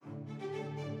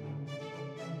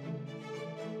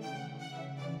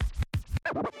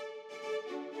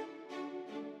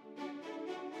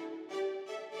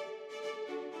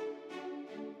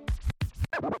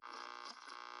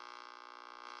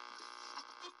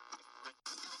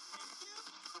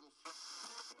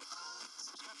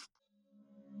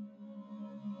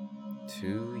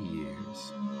2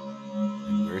 years,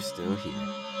 and we're still here.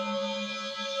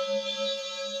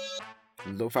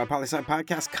 Lo-Fi Poli-Sci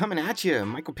Podcast coming at you.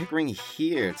 Michael Pickering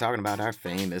here, talking about our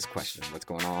famous question, what's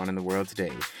going on in the world today.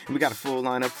 And we got a full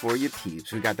lineup for you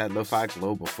peeps. We got that Lo-Fi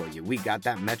Global for you. We got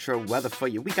that Metro weather for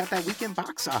you. We got that weekend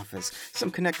box office,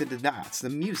 some connected the dots, the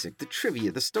music, the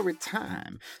trivia, the story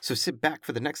time. So sit back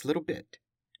for the next little bit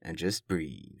and just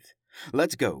breathe.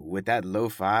 Let's go with that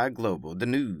Lo-Fi Global, the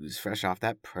news fresh off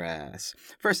that press.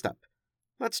 First up,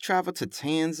 let's travel to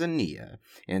Tanzania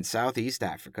in Southeast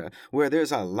Africa, where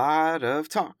there's a lot of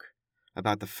talk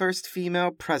about the first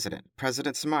female president,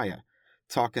 President Samia,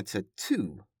 talking to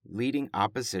two leading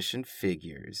opposition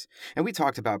figures. And we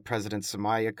talked about President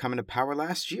Samia coming to power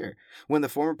last year when the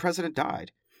former president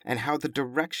died, and how the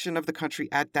direction of the country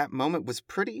at that moment was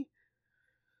pretty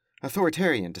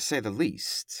authoritarian, to say the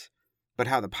least, but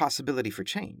how the possibility for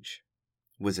change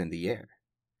was in the air.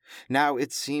 Now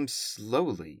it seems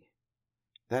slowly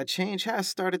that change has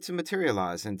started to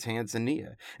materialize in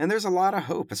Tanzania, and there's a lot of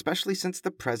hope, especially since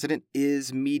the president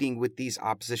is meeting with these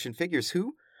opposition figures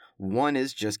who, one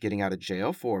is just getting out of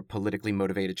jail for politically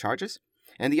motivated charges,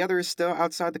 and the other is still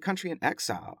outside the country in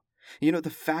exile. You know,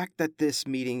 the fact that this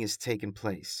meeting is taking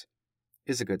place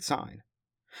is a good sign.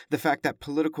 The fact that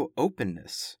political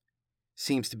openness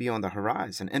seems to be on the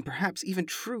horizon, and perhaps even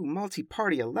true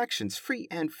multi-party elections, free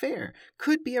and fair,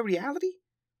 could be a reality.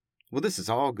 Well, this is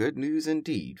all good news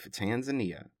indeed for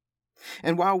Tanzania.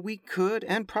 And while we could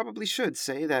and probably should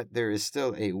say that there is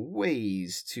still a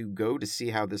ways to go to see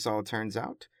how this all turns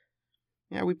out,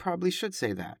 yeah, we probably should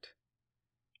say that.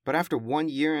 But after 1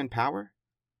 year in power,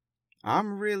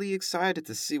 I'm really excited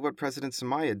to see what President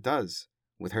Samia does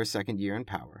with her second year in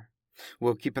power.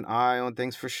 We'll keep an eye on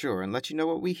things for sure and let you know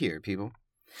what we hear, people.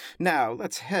 Now,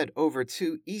 let's head over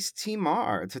to East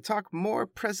Timor to talk more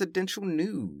presidential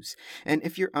news. And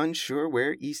if you're unsure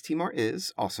where East Timor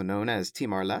is, also known as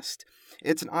Timor-Leste,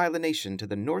 it's an island nation to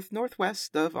the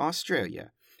northwest of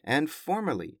Australia, and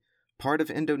formerly part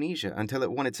of Indonesia until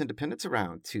it won its independence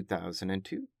around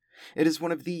 2002. It is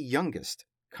one of the youngest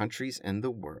countries in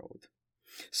the world.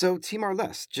 So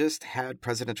Timor-Leste just had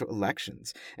presidential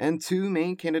elections, and two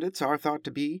main candidates are thought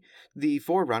to be the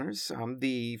forerunners,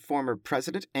 the former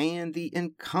president and the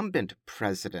incumbent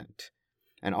president.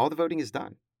 And all the voting is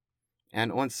done. And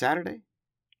on Saturday,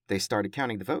 they started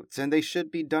counting the votes, and they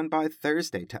should be done by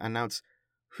Thursday to announce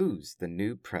who's the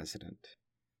new president.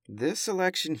 This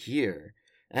election here,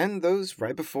 and those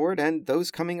right before it, and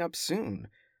those coming up soon,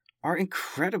 are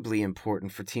incredibly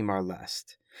important for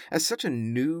Timor-Leste. As such a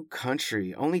new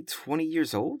country, only 20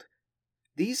 years old,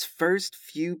 these first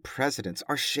few presidents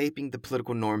are shaping the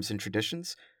political norms and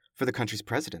traditions for the country's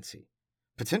presidency,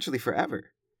 potentially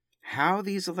forever. How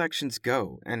these elections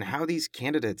go and how these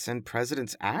candidates and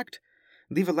presidents act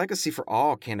leave a legacy for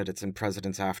all candidates and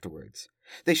presidents afterwards.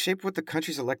 They shape what the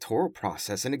country's electoral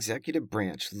process and executive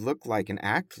branch look like and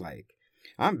act like.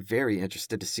 I'm very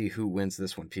interested to see who wins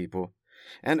this one, people.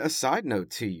 And a side note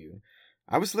to you,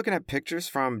 I was looking at pictures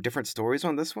from different stories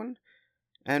on this one,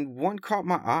 and one caught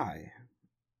my eye.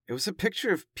 It was a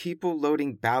picture of people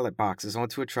loading ballot boxes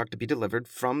onto a truck to be delivered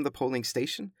from the polling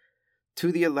station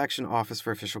to the election office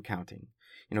for official counting.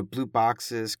 You know, blue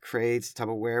boxes, crates,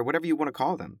 Tupperware, whatever you want to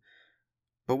call them.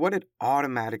 But what it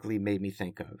automatically made me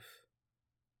think of: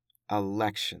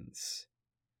 elections.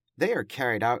 They are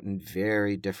carried out in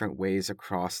very different ways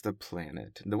across the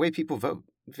planet. And the way people vote,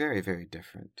 very, very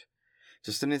different.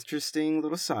 Just an interesting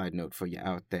little side note for you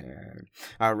out there.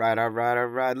 All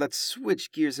right. Let's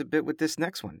switch gears a bit with this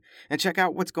next one and check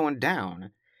out what's going down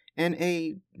in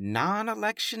a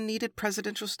non-election needed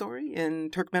presidential story in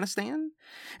Turkmenistan.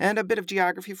 And a bit of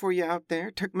geography for you out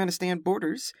there. Turkmenistan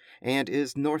borders and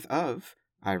is north of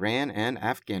Iran and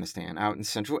Afghanistan out in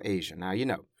Central Asia. Now you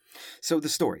know. So the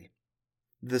story.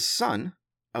 The son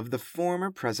of the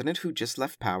former president who just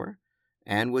left power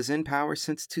and was in power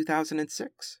since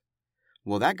 2006.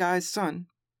 Well, that guy's son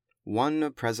won a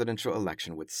presidential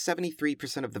election with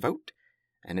 73% of the vote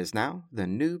and is now the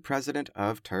new president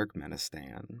of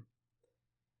Turkmenistan.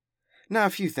 Now, a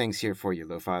few things here for you,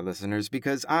 Lo-Fi listeners,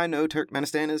 because I know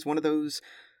Turkmenistan is one of those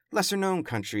lesser-known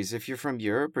countries if you're from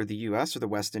Europe or the US or the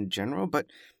West in general, but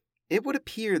it would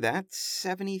appear that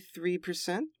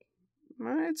 73%,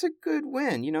 it's a good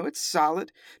win. You know, it's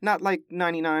solid. Not like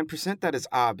 99% that is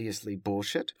obviously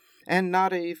bullshit, and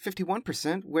not a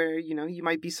 51% where, you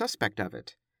might be suspect of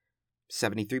it.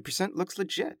 73% looks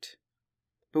legit.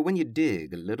 But when you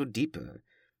dig a little deeper,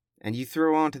 and you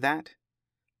throw onto that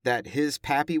his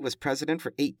pappy was president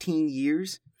for 18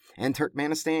 years, and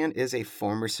Turkmenistan is a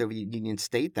former Soviet Union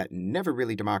state that never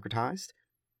really democratized,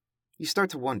 you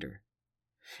start to wonder,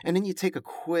 And then you take a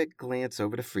quick glance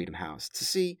over to Freedom House to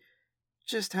see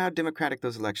just how democratic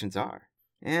those elections are,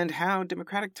 and how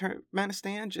democratic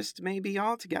Turkmenistan just may be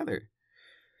altogether.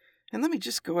 And let me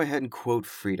just go ahead and quote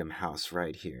Freedom House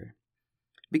right here.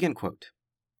 Begin quote.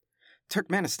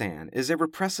 Turkmenistan is a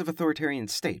repressive authoritarian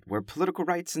state where political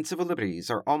rights and civil liberties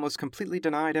are almost completely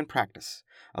denied in practice.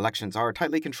 Elections are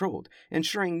tightly controlled,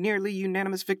 ensuring nearly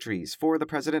unanimous victories for the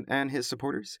president and his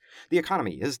supporters. The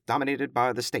economy is dominated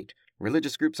by the state.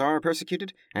 Religious groups are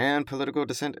persecuted, and political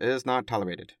dissent is not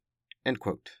tolerated. End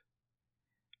quote.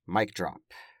 Mic drop.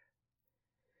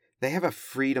 They have a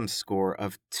freedom score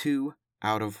of 2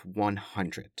 out of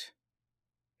 100.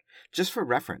 Just for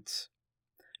reference,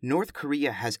 North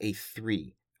Korea has a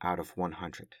 3 out of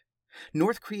 100.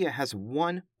 North Korea has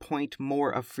 1 point more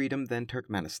of freedom than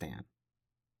Turkmenistan.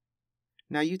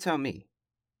 Now you tell me,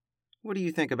 what do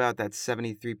you think about that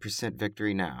 73%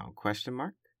 victory now? Question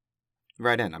mark?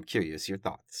 Write in, I'm curious your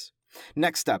thoughts.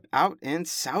 Next up, out in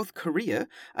South Korea,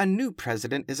 a new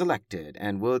president is elected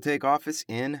and will take office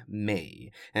in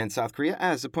May. And South Korea,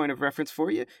 as a point of reference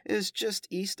for you, is just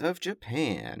east of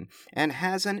Japan and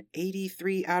has an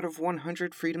 83 out of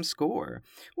 100 freedom score,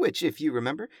 which, if you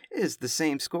remember, is the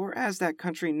same score as that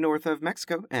country north of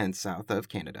Mexico and south of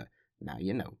Canada. Now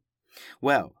you know.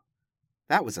 Well,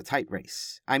 that was a tight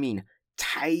race. I mean,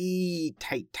 tight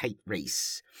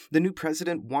race. The new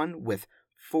president won with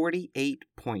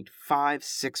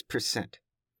 48.56%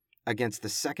 against the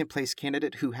second-place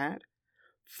candidate who had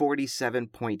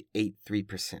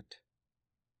 47.83%.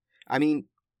 I mean,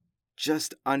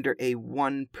 just under a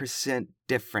 1%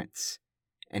 difference,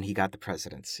 and he got the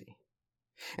presidency.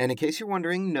 And in case you're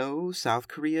wondering, no, South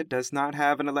Korea does not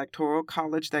have an electoral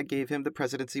college that gave him the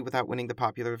presidency without winning the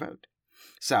popular vote.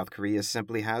 South Korea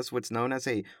simply has what's known as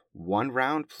a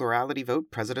one-round plurality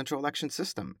vote presidential election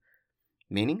system,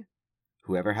 meaning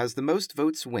whoever has the most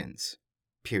votes wins,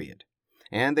 period.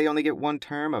 And they only get one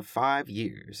term of 5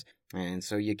 years, and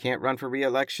so you can't run for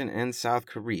re-election in South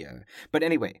Korea. But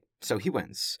anyway, so he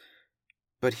wins.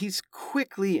 But he's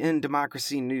quickly in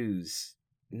democracy news,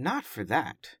 not for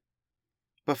that,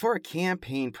 but for a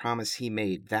campaign promise he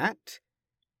made that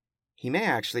he may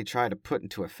actually try to put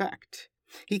into effect.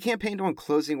 He campaigned on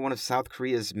closing one of South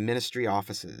Korea's ministry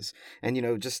offices. And,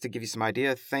 just to give you some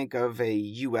idea, think of a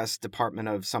U.S. Department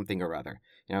of something or other.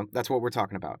 That's what we're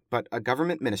talking about. But a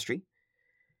government ministry.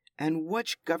 And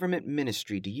which government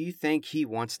ministry do you think he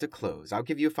wants to close? I'll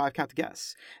give you a 5 count to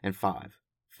guess. And 5,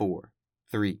 4,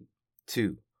 3,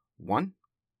 2, 1.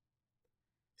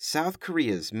 South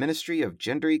Korea's Ministry of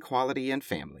Gender Equality and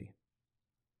Family.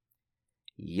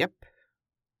 Yep.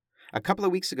 A couple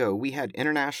of weeks ago, we had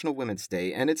International Women's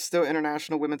Day, and it's still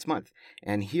International Women's Month.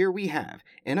 And here we have,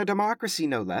 in a democracy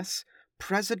no less,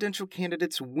 presidential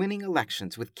candidates winning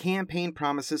elections with campaign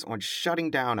promises on shutting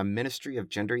down a Ministry of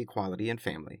Gender Equality and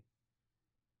Family.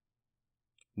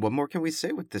 What more can we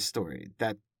say with this story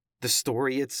that the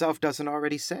story itself doesn't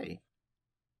already say?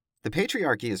 The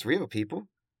patriarchy is real, people,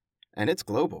 and it's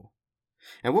global.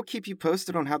 And we'll keep you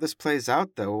posted on how this plays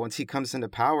out, though, once he comes into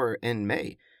power in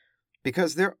May.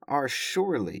 Because there are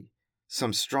surely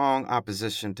some strong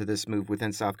opposition to this move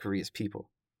within South Korea's people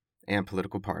and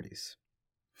political parties.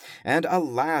 And a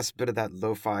last bit of that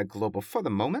lo-fi global for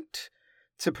the moment,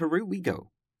 to Peru we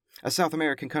go, a South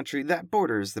American country that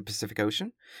borders the Pacific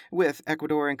Ocean, with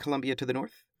Ecuador and Colombia to the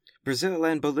north, Brazil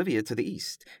and Bolivia to the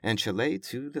east, and Chile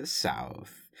to the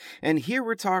south. And here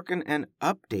we're talking an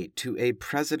update to a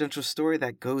presidential story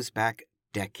that goes back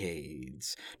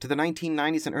decades, to the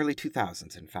 1990s and early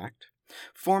 2000s, in fact.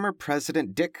 Former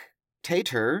President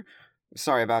Dictator,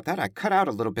 sorry about that, I cut out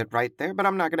a little bit right there, but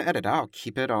I'm not going to edit, I'll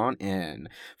keep it on in.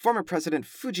 Former President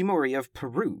Fujimori of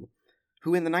Peru,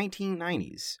 who in the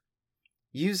 1990s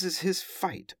uses his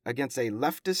fight against a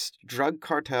leftist drug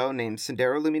cartel named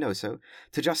Sendero Luminoso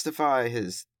to justify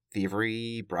his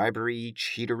thievery, bribery,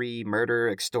 cheatery, murder,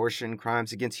 extortion,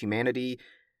 crimes against humanity.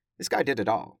 This guy did it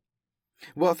all.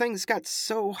 Well, things got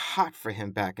so hot for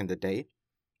him back in the day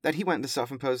that he went into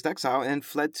self-imposed exile and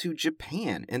fled to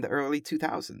Japan in the early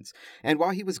 2000s. And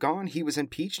while he was gone, he was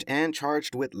impeached and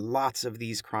charged with lots of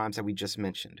these crimes that we just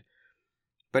mentioned.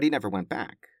 But he never went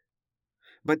back.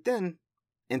 But then,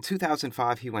 in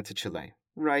 2005, he went to Chile,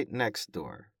 right next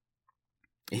door.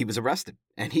 He was arrested,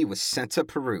 and he was sent to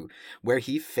Peru, where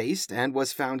he faced and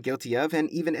was found guilty of and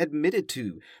even admitted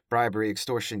to bribery,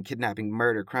 extortion, kidnapping,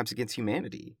 murder, crimes against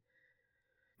humanity.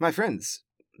 My friends,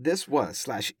 this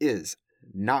was/is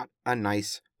not a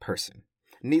nice person.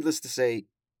 Needless to say,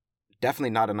 definitely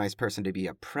not a nice person to be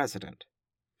a president.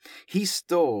 He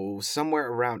stole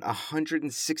somewhere around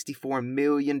 $164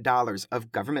 million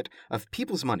of government, of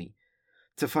people's money,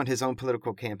 to fund his own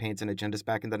political campaigns and agendas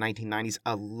back in the 1990s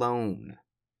alone.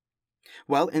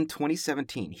 Well, in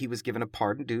 2017, he was given a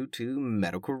pardon due to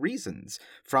medical reasons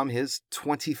from his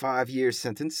 25-year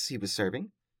sentence he was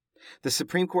serving. The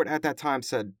Supreme Court at that time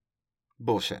said,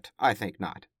 "Bullshit, I think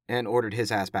not," and ordered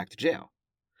his ass back to jail.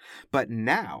 But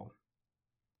now,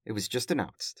 it was just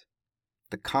announced,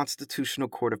 the Constitutional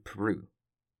Court of Peru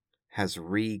has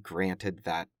re-granted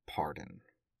that pardon.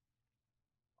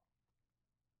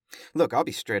 Look, I'll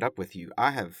be straight up with you.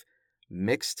 I have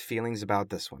mixed feelings about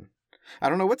this one. I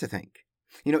don't know what to think.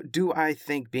 Do I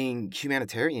think being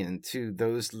humanitarian to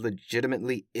those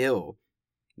legitimately ill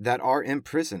that are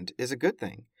imprisoned is a good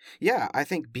thing? Yeah, I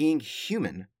think being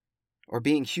human or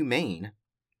being humane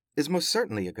is most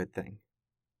certainly a good thing.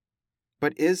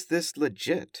 But is this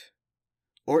legit?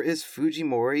 Or is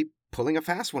Fujimori pulling a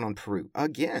fast one on Peru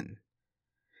again?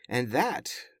 And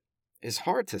that is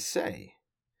hard to say.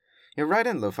 Write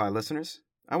in, Lo-Fi listeners.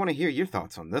 I want to hear your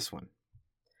thoughts on this one.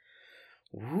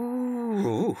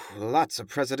 Ooh, lots of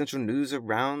presidential news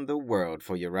around the world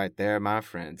for you right there, my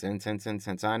friends.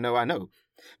 Intense. I know.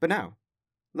 But now,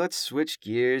 let's switch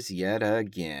gears yet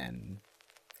again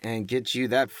and get you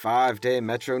that 5-day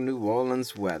Metro New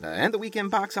Orleans weather and the weekend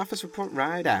box office report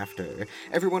right after.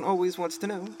 Everyone always wants to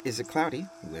know, is it cloudy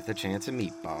with a chance of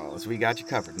meatballs? We got you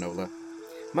covered, Nola.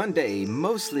 Monday,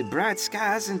 mostly bright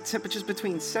skies and temperatures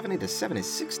between 70 to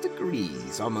 76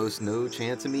 degrees. Almost no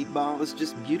chance of meatballs,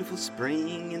 just beautiful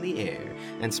spring in the air.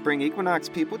 And spring equinox,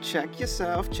 people, check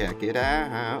yourself, check it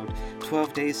out.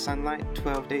 12 days sunlight,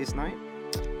 12 days night.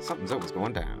 Something's always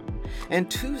going down.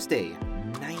 And Tuesday,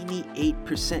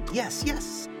 98%.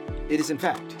 Yes, it is in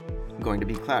fact going to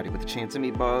be cloudy with a chance of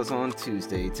meatballs on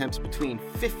Tuesday. Temps between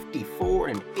 54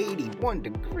 and 81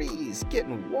 degrees.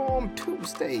 Getting warm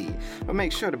Tuesday. But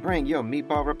make sure to bring your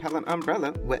meatball repellent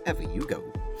umbrella wherever you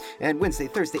go. And Wednesday,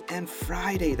 Thursday, and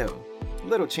Friday, though,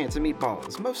 little chance of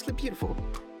meatballs. Mostly beautiful.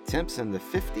 Temps in the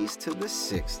 50s to the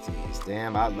 60s.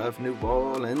 Damn, I love New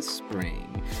Orleans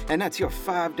spring. And that's your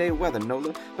 5-day weather,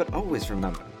 Nola. But always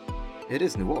remember, it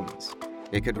is New Orleans.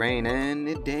 It could rain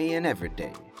any day and every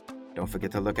day. Don't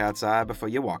forget to look outside before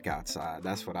you walk outside.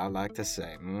 That's what I like to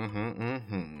say.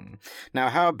 Now,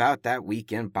 how about that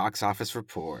weekend box office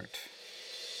report?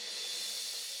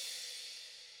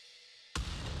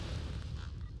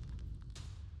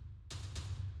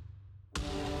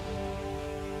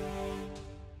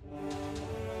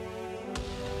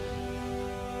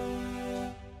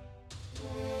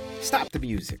 Stop the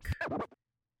music.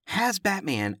 Has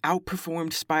Batman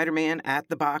outperformed Spider-Man at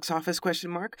the box office, ?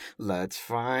 Let's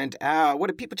find out. What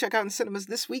did people check out in cinemas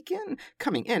this weekend?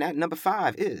 Coming in at number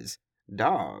 5 is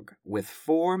Dog with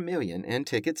 4 million in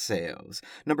ticket sales.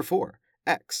 Number 4,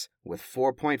 X with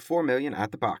 4.4 million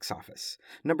at the box office.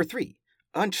 Number 3,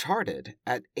 Uncharted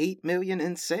at 8 million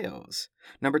in sales.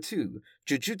 Number 2,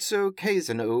 Jujutsu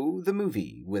Kaisen the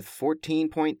movie with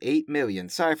 14.8 million.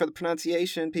 Sorry for the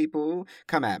pronunciation, people.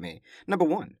 Come at me. Number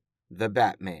 1, The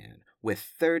Batman,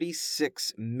 with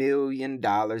 $36 million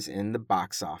in the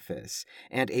box office,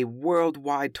 and a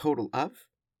worldwide total of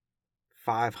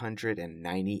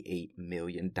 $598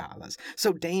 million.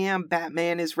 So damn,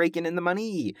 Batman is raking in the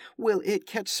money. Will it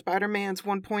catch Spider-Man's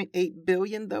 $1.8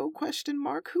 billion, though? ?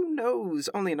 Who knows?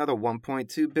 Only another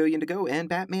 $1.2 billion to go, and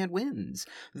Batman wins.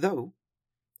 Though,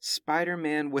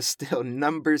 Spider-Man was still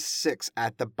number 6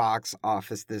 at the box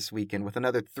office this weekend, with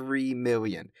another $3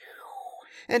 million.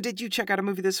 And did you check out a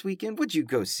movie this weekend? What'd you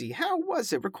go see? How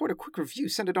was it? Record a quick review,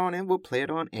 send it on in, we'll play it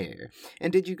on air.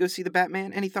 And did you go see The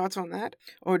Batman? Any thoughts on that?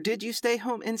 Or did you stay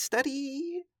home and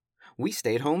study? We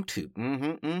stayed home too.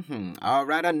 All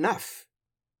right, enough.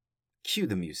 Cue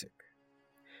the music.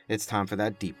 It's time for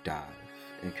that deep dive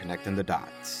in Connecting the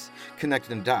Dots.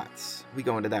 Connecting the Dots, we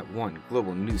go into that one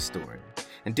global news story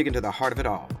and dig into the heart of it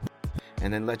all,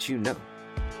 and then let you know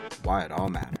why it all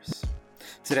matters.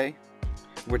 Today,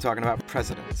 we're talking about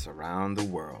presidents around the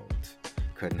world.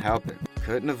 Couldn't help it.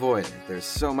 Couldn't avoid it. There's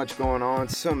so much going on,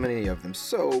 so many of them,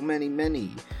 so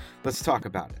many. Let's talk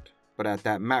about it, but at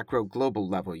that macro global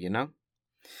level,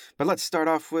 But let's start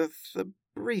off with a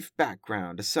brief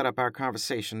background to set up our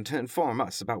conversation to inform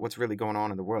us about what's really going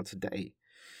on in the world today.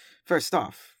 First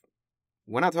off,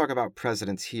 when I talk about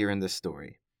presidents here in this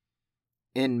story,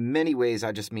 in many ways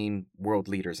I just mean world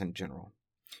leaders in general.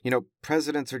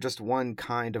 Presidents are just one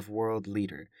kind of world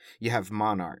leader. You have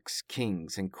monarchs,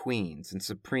 kings, and queens, and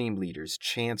supreme leaders,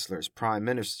 chancellors, prime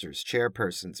ministers,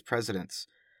 chairpersons, presidents,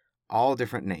 all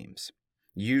different names,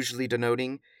 usually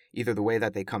denoting either the way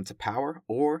that they come to power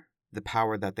or the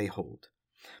power that they hold.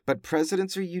 But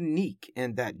presidents are unique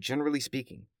in that, generally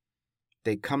speaking,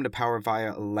 they come to power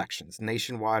via elections,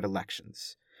 nationwide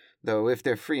elections. Though if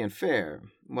they're free and fair,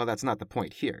 well, that's not the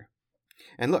point here.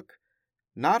 And look,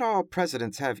 not all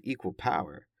presidents have equal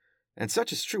power, and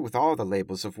such is true with all the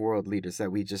labels of world leaders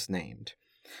that we just named.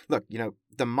 Look,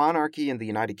 the monarchy in the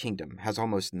United Kingdom has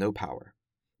almost no power.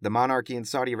 The monarchy in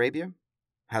Saudi Arabia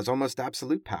has almost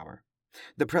absolute power.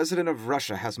 The president of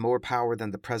Russia has more power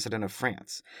than the president of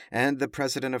France, and the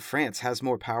president of France has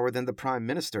more power than the prime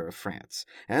minister of France,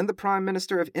 and the prime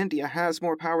minister of India has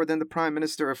more power than the prime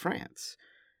minister of France.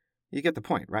 You get the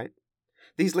point, right?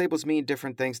 These labels mean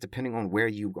different things depending on where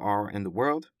you are in the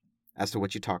world as to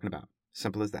what you're talking about.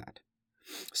 Simple as that.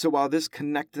 So while this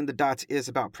connecting the dots is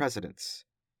about presidents,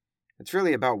 it's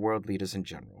really about world leaders in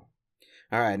general.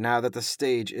 All right, now that the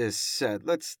stage is set,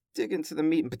 let's dig into the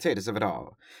meat and potatoes of it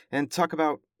all and talk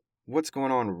about what's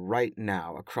going on right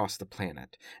now across the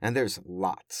planet. And there's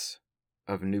lots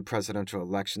of new presidential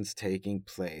elections taking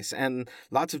place and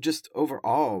lots of just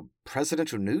overall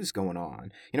presidential news going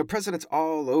on. Presidents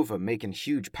all over making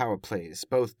huge power plays,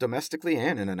 both domestically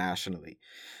and internationally.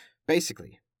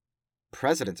 Basically,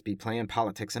 presidents be playing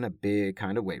politics in a big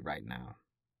kind of way right now.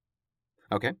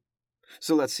 Okay?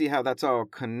 So let's see how that's all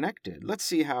connected. Let's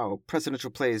see how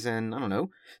presidential plays in,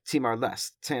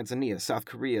 Timor-Leste, Tanzania, South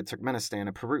Korea, Turkmenistan,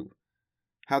 and Peru.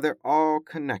 How they're all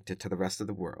connected to the rest of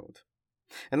the world.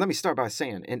 And let me start by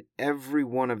saying, in every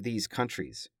one of these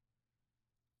countries,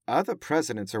 other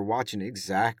presidents are watching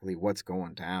exactly what's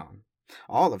going down.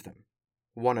 All of them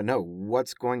want to know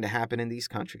what's going to happen in these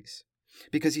countries.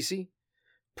 Because you see,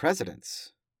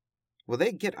 presidents,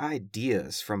 they get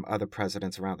ideas from other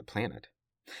presidents around the planet.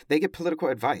 They get political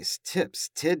advice, tips,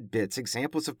 tidbits,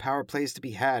 examples of power plays to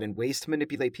be had and ways to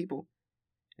manipulate people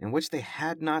in which they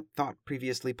had not thought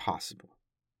previously possible.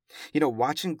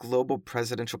 Watching global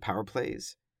presidential power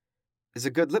plays is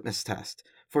a good litmus test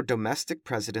for domestic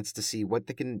presidents to see what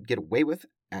they can get away with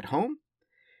at home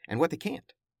and what they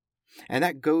can't. And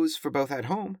that goes for both at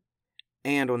home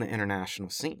and on the international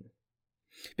scene.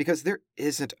 Because there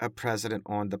isn't a president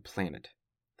on the planet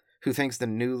who thinks the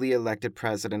newly elected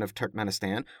president of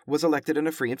Turkmenistan was elected in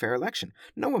a free and fair election.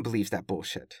 No one believes that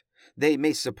bullshit. They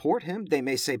may support him, they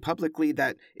may say publicly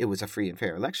that it was a free and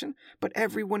fair election, but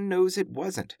everyone knows it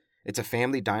wasn't. It's a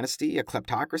family dynasty, a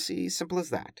kleptocracy, simple as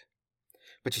that.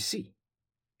 But you see,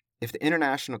 if the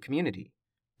international community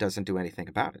doesn't do anything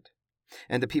about it,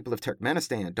 and the people of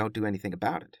Turkmenistan don't do anything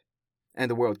about it,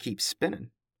 and the world keeps spinning,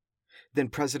 then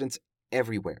presidents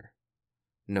everywhere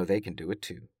know they can do it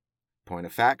too. Point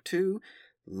of fact, too,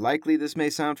 likely this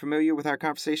may sound familiar with our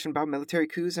conversation about military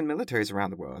coups and militaries around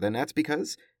the world, and that's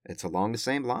because it's along the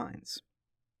same lines.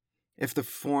 If the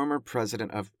former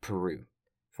president of Peru,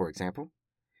 for example,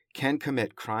 can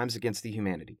commit crimes against the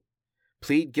humanity,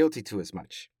 plead guilty to as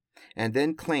much, and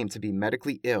then claim to be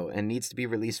medically ill and needs to be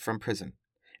released from prison,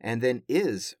 and then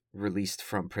is released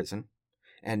from prison,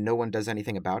 and no one does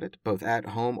anything about it, both at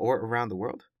home or around the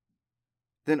world,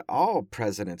 then all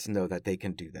presidents know that they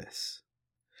can do this.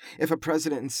 If a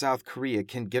president in South Korea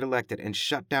can get elected and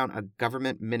shut down a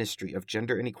government ministry of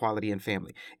gender inequality and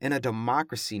family, in a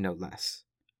democracy no less,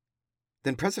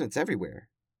 then presidents everywhere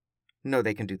know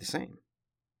they can do the same.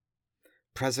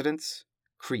 Presidents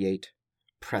create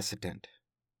precedent.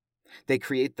 They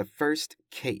create the first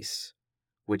case,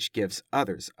 which gives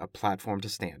others a platform to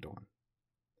stand on.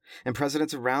 And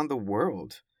presidents around the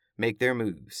world make their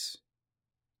moves.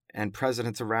 And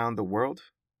presidents around the world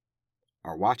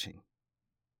are watching.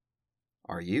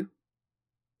 Are you?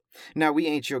 Now, we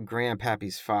ain't your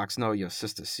grandpappy's Fox nor your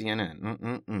sister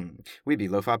CNN. We be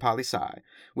Lo-Fi Poli-Sci,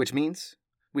 which means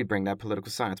we bring that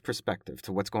political science perspective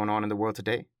to what's going on in the world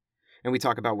today, and we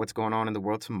talk about what's going on in the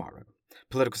world tomorrow.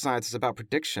 Political science is about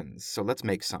predictions, so let's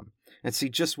make some and see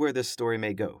just where this story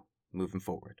may go moving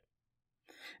forward.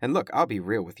 And look, I'll be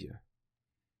real with you.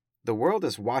 The world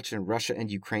is watching Russia and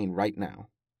Ukraine right now,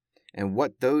 and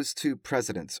what those two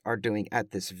presidents are doing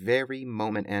at this very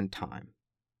moment and time.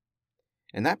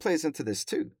 And that plays into this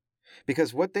too,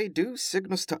 because what they do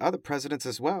signals to other presidents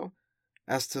as well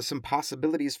as to some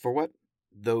possibilities for what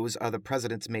those other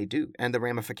presidents may do and the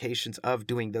ramifications of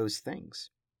doing those things.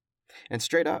 And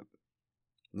straight up,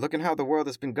 looking how the world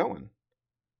has been going.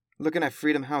 Looking at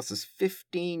Freedom House's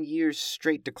 15 years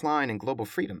straight decline in global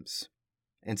freedoms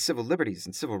and civil liberties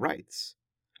and civil rights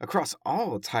across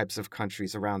all types of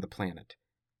countries around the planet.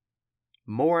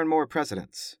 More and more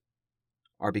presidents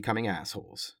are becoming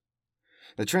assholes.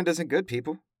 The trend isn't good,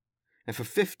 people. And for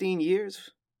 15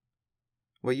 years,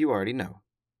 well, you already know.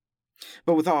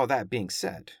 But with all that being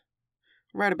said,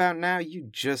 right about now, you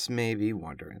just may be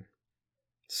wondering,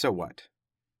 so what?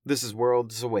 This is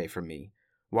worlds away from me.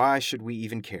 Why should we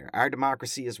even care? Our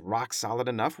democracy is rock solid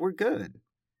enough. We're good.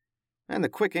 And the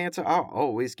quick answer I'll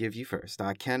always give you first.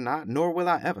 I cannot, nor will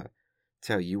I ever,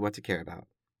 tell you what to care about.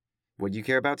 What you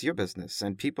care about's your business,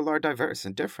 and people are diverse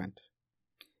and different.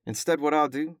 Instead, what I'll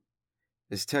do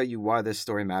is tell you why this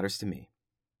story matters to me.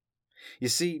 You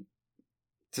see,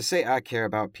 to say I care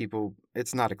about people,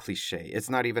 it's not a cliche. It's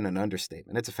not even an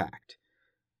understatement. It's a fact.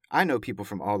 I know people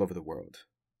from all over the world.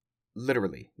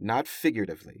 Literally, not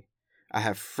figuratively. I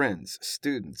have friends,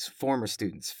 students, former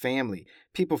students, family,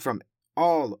 people from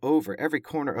all over every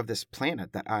corner of this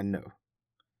planet that I know.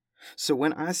 So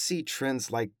when I see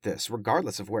trends like this,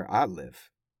 regardless of where I live,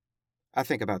 I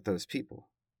think about those people,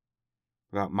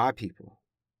 about my people,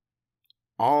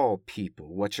 all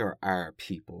people, which are our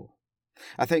people.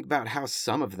 I think about how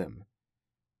some of them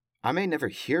I may never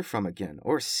hear from again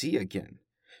or see again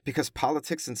because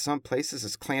politics in some places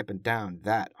is clamping down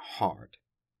that hard.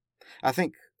 I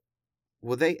think,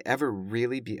 will they ever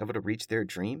really be able to reach their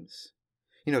dreams?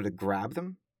 To grab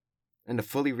them and to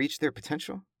fully reach their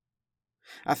potential?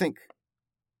 I think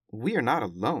we are not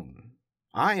alone.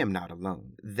 I am not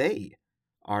alone. They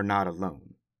are not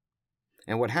alone.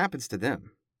 And what happens to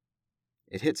them,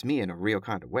 it hits me in a real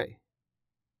kind of way.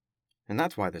 And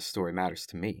that's why this story matters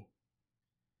to me.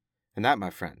 And that, my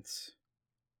friends,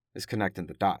 is connecting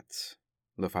the dots,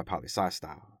 lo-fi poli-sci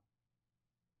style.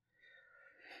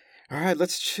 All right,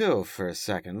 let's chill for a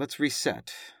second. Let's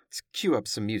reset. Let's cue up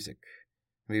some music.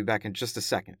 We'll be back in just a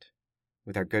second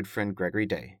with our good friend Gregory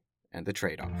Day and The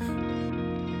Trade-Off.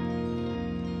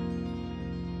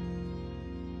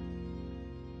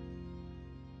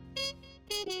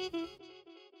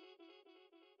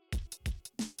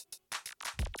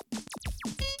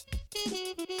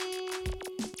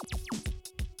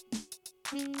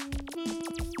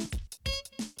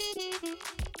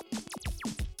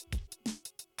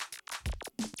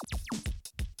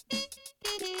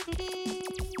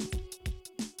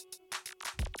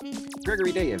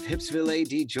 Gregory Day of Hipsville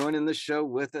AD joining the show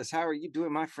with us. How are you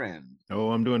doing, my friend?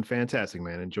 Oh, I'm doing fantastic,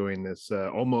 man. Enjoying this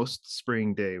almost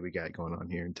spring day we got going on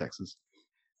here in Texas.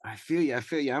 I feel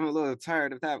you. I'm a little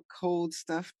tired of that cold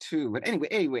stuff too. But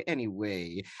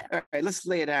anyway. All right, let's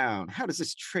lay it down. How does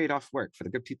this trade-off work for the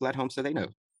good people at home so they know?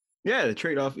 Yeah, the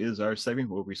trade-off is our segment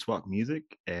where we swap music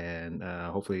and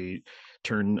hopefully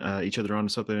turn each other on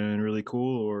to something really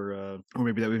cool or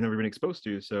maybe that we've never been exposed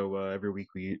to. So every week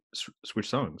we switch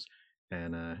songs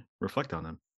and reflect on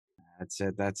them. That's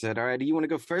it. All right, do you want to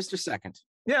go first or second?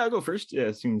 Yeah, I'll go first. Yeah,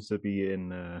 it seems to be in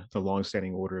the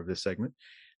long-standing order of this segment.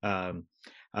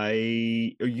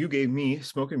 You gave me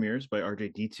 "Smoke and Mirrors" by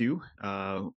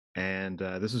RJD2, and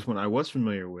this is one I was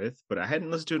familiar with, but I hadn't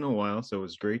listened to it in a while, so it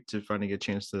was great to finally get a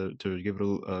chance to give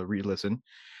it a re-listen.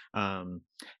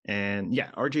 And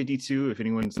yeah, RJD2. If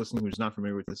anyone's listening who's not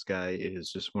familiar with this guy,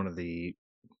 is just one of the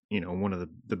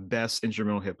the best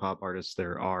instrumental hip hop artists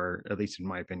there are, at least in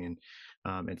my opinion.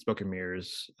 And Smoke and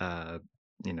Mirrors,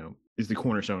 is the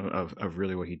cornerstone of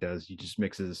really what he does. He just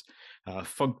mixes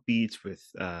funk beats with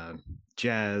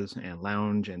jazz and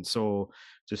lounge and soul,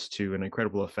 just to an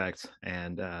incredible effect.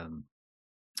 And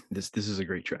this is a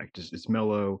great track. It's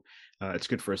mellow. It's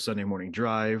good for a Sunday morning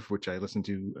drive, which I listened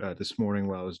to this morning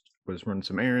while I was running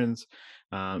some errands.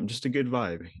 Just a good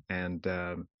vibe. And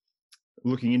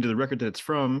looking into the record that it's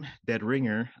from, Dead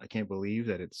Ringer, I can't believe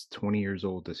that it's 20 years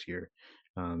old this year.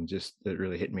 Just that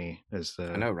really hit me as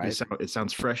I know, right? It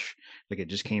sounds fresh, like it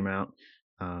just came out.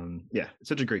 Yeah, it's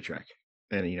such a great track,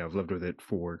 and I've lived with it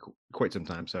for quite some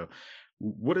time. So,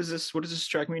 what does this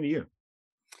track mean to you?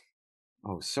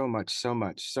 Oh, so much.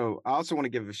 So I also want to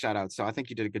give a shout out. So I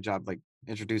think you did a good job like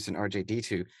introducing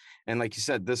RJD2. And like you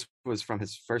said, this was from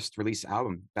his first release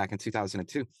album back in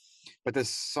 2002. But this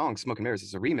song, Smoke and Mirrors,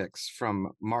 is a remix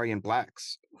from Marion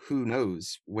Black's Who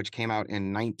Knows, which came out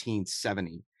in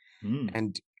 1970.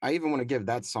 And I even want to give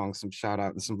that song some shout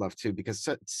out and some love too, because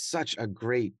it's such a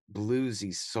great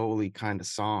bluesy, soul-y kind of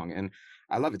song. And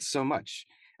I love it so much.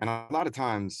 And a lot of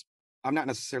times, I'm not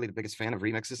necessarily the biggest fan of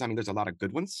remixes. I mean, there's a lot of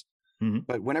good ones.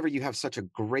 But whenever you have such a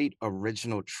great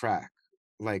original track,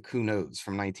 like Who Knows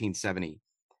from 1970,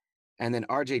 and then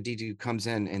RJD2 comes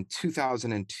in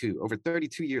 2002, over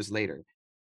 32 years later,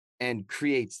 and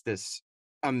creates this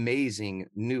amazing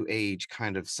new age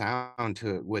kind of sound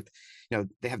to it with,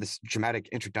 they have this dramatic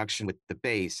introduction with the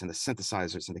bass and the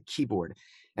synthesizers and the keyboard.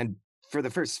 And for the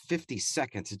first 50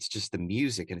 seconds, it's just the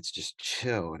music and it's just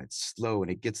chill and it's slow and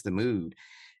it gets the mood.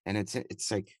 And it's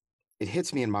like, it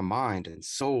hits me in my mind and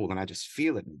soul and I just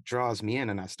feel it and it draws me in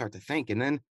and I start to think. And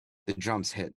then the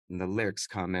drums hit and the lyrics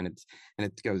come and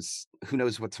it goes, who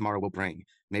knows what tomorrow will bring?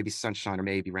 Maybe sunshine or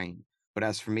maybe rain. But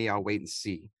as for me, I'll wait and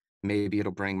see. Maybe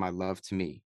it'll bring my love to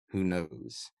me. Who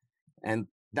knows? And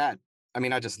that, I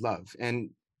mean, I just love.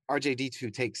 And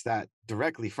RJD2 takes that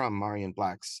directly from Marion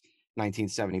Black's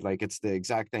 1970. Like it's the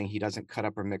exact thing. He doesn't cut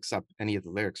up or mix up any of the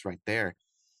lyrics right there.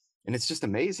 And it's just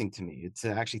amazing to me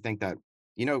to actually think that,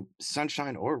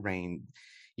 sunshine or rain,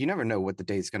 you never know what the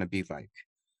day's going to be like.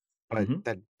 But Hmm.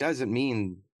 that doesn't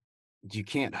mean you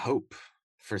can't hope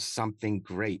for something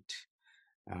great.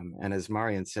 And as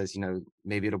Marion says,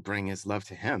 maybe it'll bring his love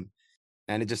to him.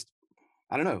 And it just,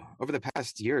 I don't know, over the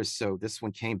past year or so, this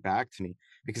one came back to me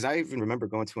because I even remember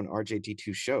going to an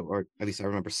RJD2 show, or at least I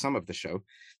remember some of the show.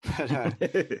 But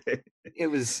it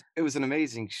was an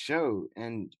amazing show.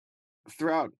 And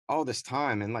throughout all this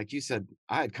time, and like you said,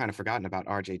 I had kind of forgotten about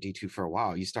RJD2 for a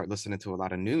while. You start listening to a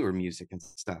lot of newer music and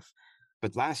stuff.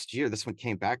 But last year, this one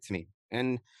came back to me.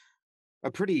 And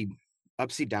a pretty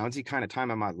upsy downsy kind of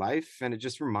time in my life. And it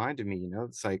just reminded me,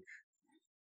 it's like,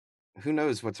 who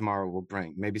knows what tomorrow will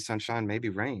bring? Maybe sunshine, maybe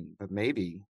rain, but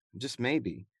maybe, just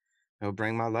maybe, it'll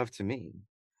bring my love to me.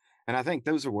 And I think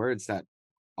those are words that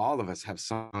all of us have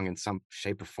sung in some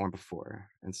shape or form before.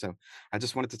 And so I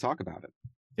just wanted to talk about it.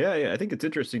 Yeah, I think it's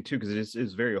interesting too because it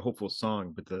is very a hopeful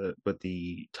song, but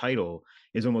the title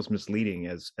is almost misleading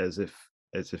as if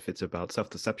it's about self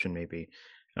deception maybe.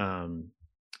 Um,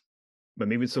 but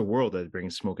maybe it's the world that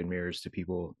brings smoke and mirrors to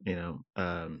people,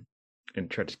 and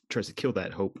tries to kill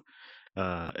that hope.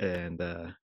 And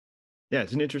Yeah,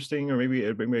 it's an interesting, or maybe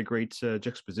a great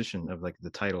juxtaposition of like the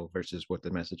title versus what the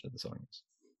message of the song is.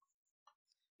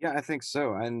 Yeah, I think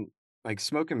so. And like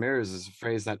smoke and mirrors is a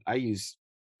phrase that I use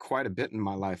quite a bit in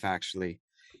my life, actually.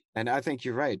 And I think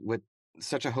you're right. With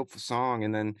such a hopeful song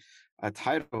and then a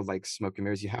title like Smoke and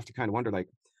Mirrors, you have to kind of wonder like,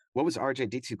 what was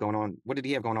RJD2 going on? What did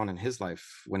he have going on in his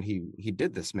life when he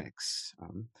did this mix? I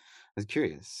was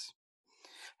curious.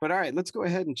 But all right, let's go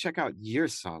ahead and check out your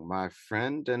song, my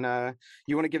friend. And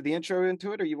you want to give the intro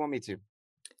into it, or you want me to?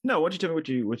 No, why don't you tell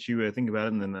me what you think about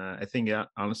it, and then I think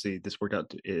honestly this worked out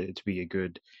to be a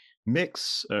good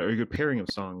mix or a good pairing of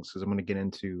songs because I'm going to get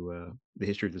into the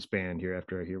history of this band here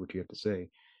after I hear what you have to say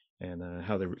and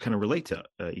how they kind of relate to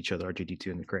each other, RJD2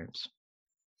 and the Cramps.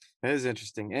 That is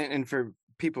interesting. And for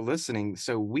people listening,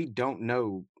 so we don't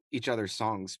know each other's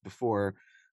songs before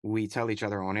we tell each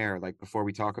other on air, like before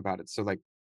we talk about it. So like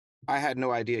I had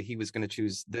no idea he was going to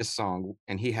choose this song,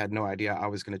 and he had no idea I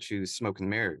was going to choose Smoke and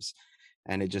Mirrors.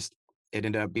 And it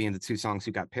ended up being the two songs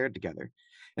who got paired together.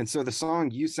 And so the song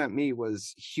you sent me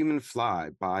was Human Fly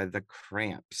by the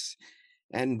Cramps.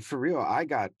 And for real, I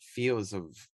got feels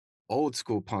of old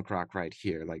school punk rock right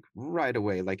here, like right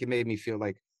away. Like it made me feel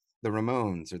like the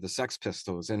Ramones or the Sex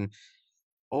Pistols, and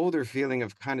older feeling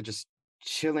of kind of just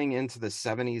chilling into the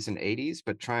 70s and 80s,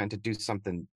 but trying to do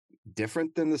something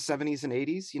different than the 70s and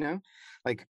 80s,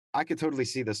 Like I could totally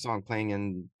see this song playing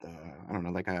in, I don't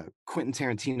know, like a Quentin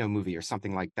Tarantino movie or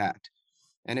something like that.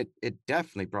 And it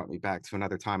definitely brought me back to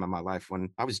another time in my life when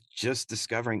I was just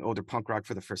discovering older punk rock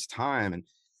for the first time. And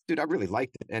dude, I really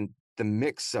liked it. And the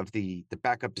mix of the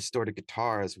backup distorted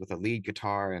guitars with a lead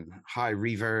guitar and high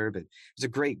reverb, it was a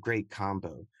great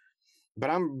combo. But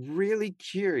I'm really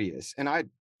curious, and I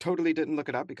totally didn't look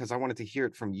it up because I wanted to hear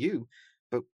it from you.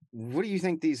 But what do you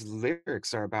think these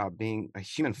lyrics are about being a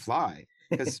human fly?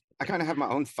 Because I kind of have my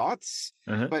own thoughts,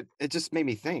 Uh-huh. but it just made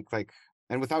me think like,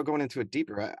 and without going into it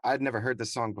deeper, I'd never heard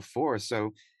this song before.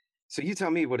 So you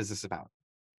tell me, what is this about?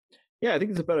 Yeah, I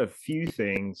think it's about a few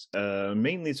things.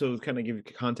 Mainly, so to kind of give you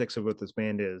context of what this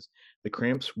band is, the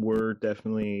Cramps were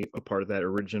definitely a part of that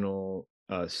original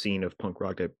scene of punk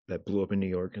rock that blew up in New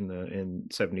York in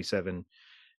 '77.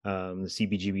 The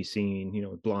CBGB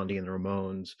scene, Blondie and the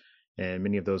Ramones, and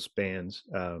many of those bands.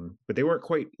 But they weren't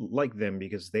quite like them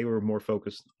because they were more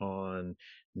focused on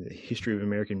the history of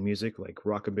American music, like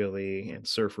rockabilly and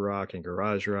surf rock and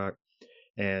garage rock,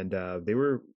 and they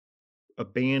were a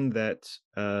band that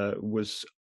was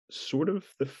sort of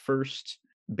the first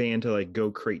band to like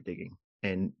go crate digging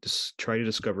and just try to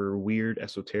discover weird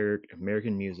esoteric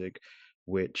American music,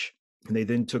 which they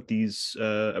then took these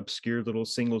obscure little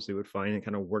singles they would find and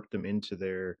kind of worked them into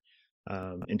their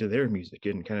music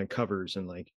and kind of covers and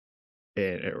like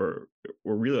or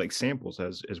really like samples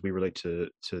as we relate to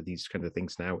these kind of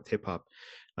things now with hip hop.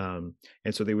 And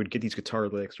so they would get these guitar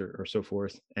licks or so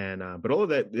forth, and but all of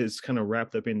that is kind of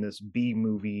wrapped up in this B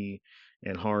movie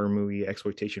and horror movie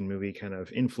exploitation movie kind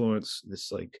of influence,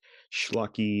 this like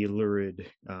schlocky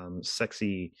lurid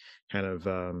sexy kind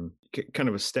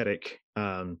of aesthetic.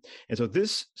 And so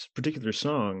this particular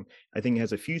song I think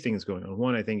has a few things going on.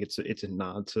 One, I think it's a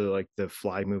nod to like the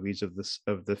Fly movies of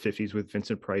the '50s with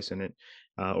Vincent Price in it,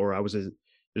 or I was a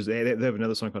they have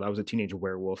another song called "I Was a Teenage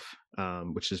Werewolf,"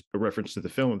 which is a reference to the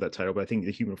film of that title. But I think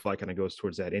the Human Fly kind of goes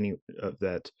towards that any of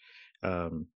that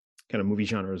kind of movie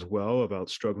genre as well, about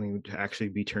struggling to actually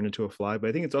be turned into a fly. But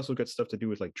I think it's also got stuff to do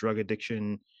with like drug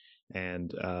addiction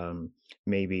and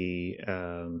maybe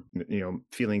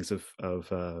feelings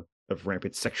of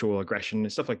rampant sexual aggression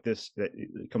and stuff like this that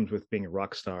comes with being a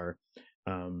rock star.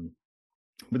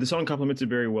 But the song complements it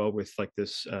very well with like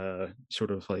this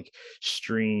sort of like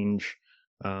strange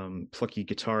plucky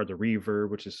guitar, the reverb,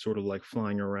 which is sort of like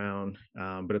flying around,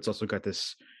 but it's also got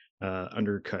this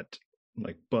undercut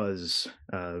like buzz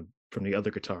from the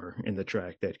other guitar in the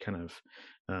track that kind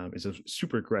of is a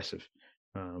super aggressive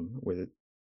with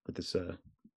this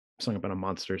song about a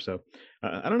monster. So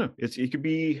I don't know. It could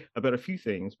be about a few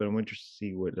things, but I'm interested to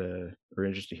see or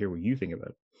interested to hear what you think about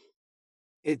it.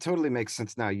 It totally makes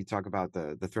sense now. You talk about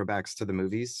the throwbacks to the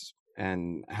movies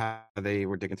and how they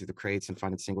were digging through the crates and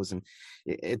finding singles, and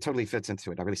it totally fits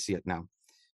into it. I really see it now.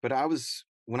 But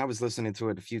when I was listening to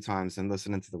it a few times and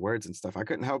listening to the words and stuff, I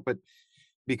couldn't help but,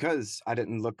 because I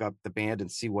didn't look up the band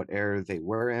and see what era they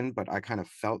were in, but I kind of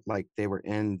felt like they were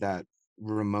in that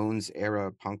Ramones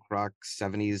era punk rock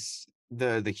 70s.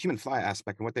 The Human Fly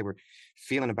aspect and what they were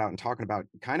feeling about and talking about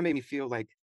kind of made me feel like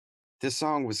this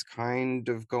song was kind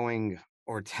of going,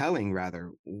 or telling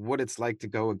rather, what it's like to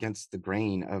go against the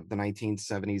grain of the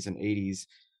 1970s and 80s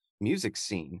music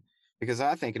scene. Because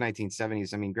I think in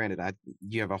 1970s, I mean, granted,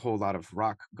 you have a whole lot of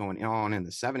rock going on in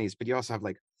the 70s, but you also have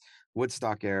like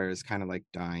Woodstock era is kind of like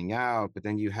dying out, but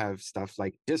then you have stuff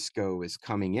like disco is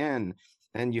coming in.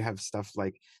 Then you have stuff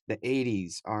like the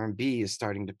 80s R&B is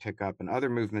starting to pick up, and other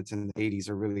movements in the 80s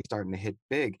are really starting to hit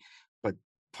big. But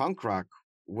punk rock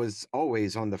was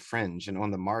always on the fringe and on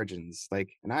the margins.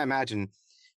 Like, and I imagine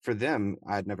for them,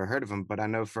 I'd never heard of them, but I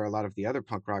know for a lot of the other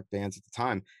punk rock bands at the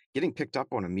time, getting picked up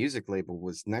on a music label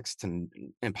was next to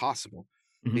impossible,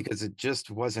 Mhm. because it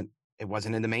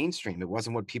wasn't in the mainstream. It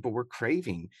wasn't what people were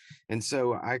craving. And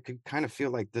so I could kind of feel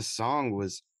like this song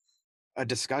was a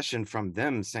discussion from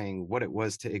them saying what it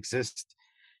was to exist,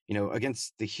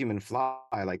 against the human fly.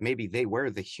 Like maybe they were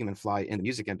the human fly in the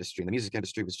music industry, and the music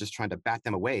industry was just trying to bat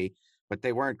them away, but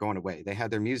they weren't going away. They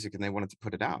had their music and they wanted to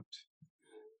put it out.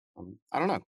 I don't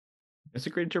know. That's a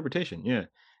great interpretation. Yeah.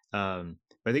 But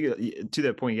I think to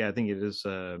that point, yeah, I think it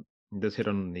does hit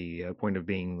on the point of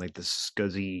being like the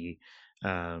scuzzy,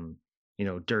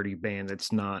 dirty band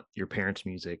that's not your parents'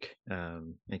 music,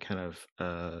 and kind of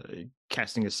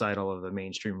casting aside all of the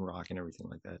mainstream rock and everything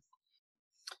like that.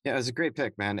 Yeah, it was a great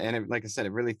pick, man. And like I said,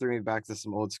 it really threw me back to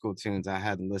some old school tunes I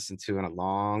hadn't listened to in a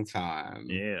long time.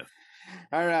 Yeah.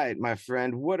 All right, my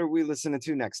friend, what are we listening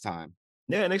to next time?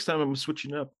 Yeah. Next time I'm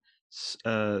switching up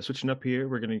here.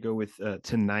 We're gonna go with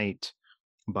 "Tonight"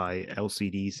 by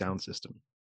LCD Sound System.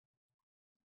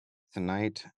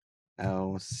 Tonight,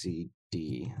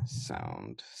 LCD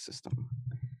Sound System.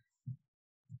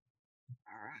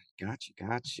 All right,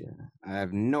 gotcha. I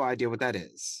have no idea what that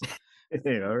is,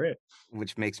 All right.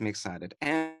 which makes me excited.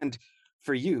 And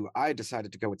for you, I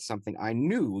decided to go with something I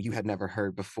knew you had never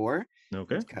heard before.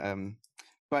 Okay.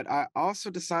 But I also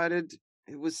decided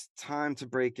it was time to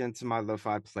break into my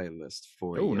lo-fi playlist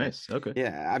for Oh, you. nice. Okay.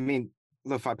 Yeah, I mean,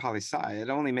 lo-fi poli-sci, it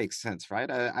only makes sense, right?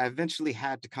 I eventually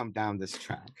had to come down this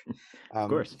track. Of Um,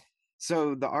 course.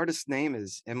 so the artist's name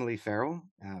is Emily Farrell,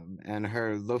 and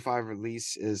her lo-fi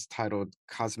release is titled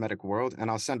Cosmetic World. And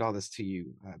I'll send all this to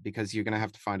you because you're going to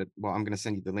have to find it. Well, I'm going to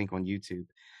send you the link on YouTube.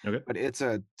 Okay. But it's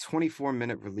a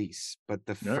 24-minute release, but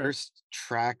the All right. first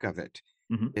track of it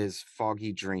Mm-hmm. is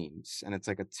Foggy Dreams, and it's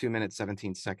like a 2 minute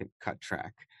 17-second cut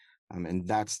track, and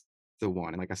that's the one.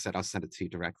 And like I said, I'll send it to you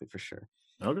directly for sure.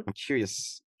 Okay. I'm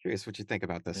curious what you think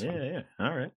about this one. Yeah.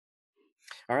 All right.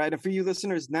 All right, and for you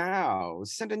listeners now,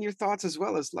 send in your thoughts as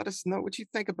well as let us know what you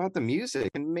think about the music,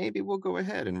 and maybe we'll go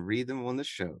ahead and read them on the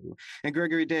show. And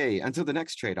Gregory Day, until the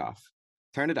next trade-off,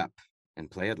 turn it up and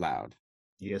play it loud.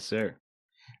 Yes, sir.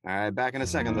 All right, back in a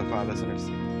second, lo-fi listeners.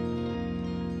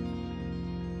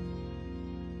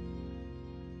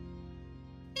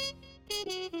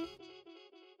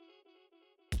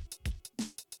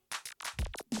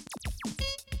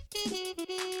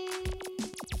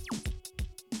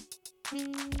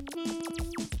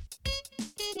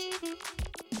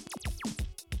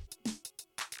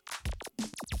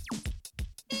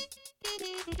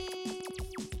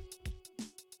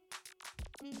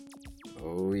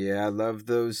 Oh, yeah, I love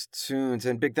those tunes.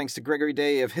 And big thanks to Gregory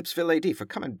Day of Hipsville AD for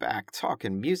coming back,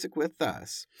 talking music with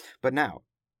us. But now,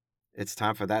 it's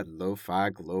time for that Lo-Fi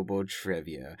Global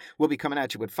Trivia. We'll be coming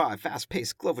at you with 5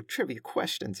 fast-paced global trivia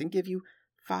questions and give you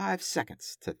 5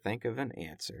 seconds to think of an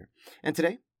answer. And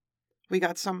today, we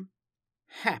got some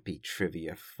happy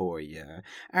trivia for you.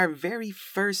 Our very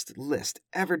first list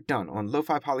ever done on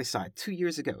Lo-Fi Poli-Sci 2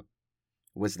 years ago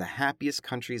was the happiest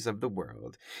countries of the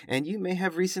world. And you may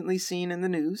have recently seen in the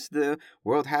news the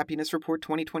World Happiness Report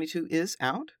 2022 is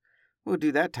out. We'll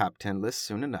do that top 10 list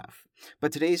soon enough.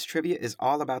 But today's trivia is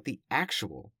all about the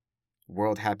actual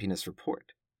World Happiness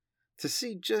Report, to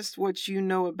see just what you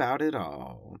know about it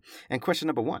all. And question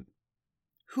number 1.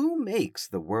 Who makes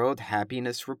the World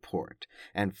Happiness Report?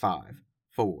 And 5,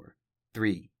 4,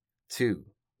 3, 2,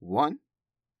 1.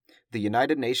 The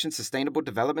United Nations Sustainable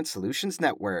Development Solutions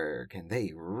Network, and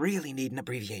they really need an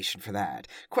abbreviation for that.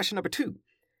 Question number 2.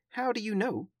 How do you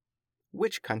know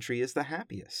which country is the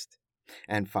happiest?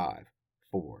 And 5,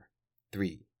 4,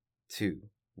 3, 2,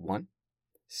 1.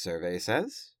 Survey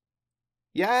says...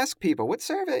 You ask people, what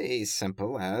survey?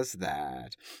 Simple as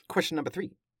that. Question number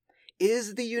 3.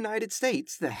 Is the United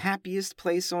States the happiest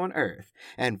place on earth?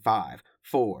 And 5,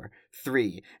 4,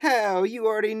 3. Hell, you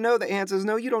already know the answers.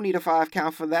 No, you don't need a 5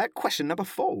 count for that. Question number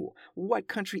 4. What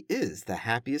country is the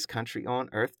happiest country on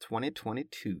earth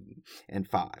 2022? And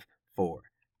 5, 4,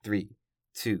 3,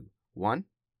 2, 1.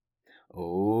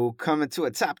 Oh, coming to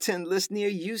a top 10 list near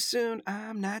you soon.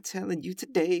 I'm not telling you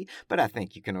today, but I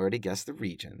think you can already guess the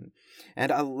region.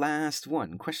 And a last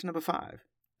one, question number 5.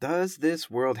 Does this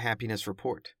World Happiness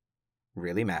Report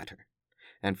really matter?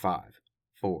 And 5,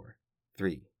 4,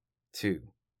 3, 2,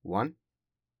 1.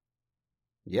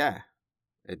 Yeah,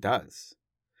 it does.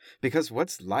 Because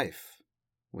what's life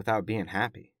without being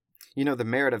happy? You know, the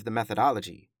merit of the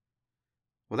methodology,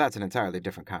 well, that's an entirely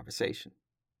different conversation.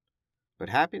 But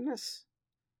happiness?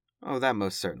 Oh, that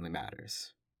most certainly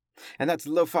matters. And that's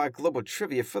Lo-Fi Global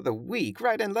Trivia for the week.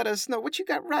 Write in, let us know what you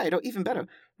got right, or even better,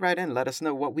 write in, let us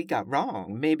know what we got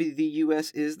wrong. Maybe the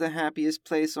U.S. is the happiest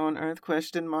place on earth,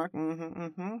 question mark.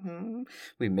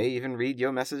 We may even read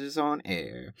your messages on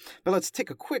air. But let's take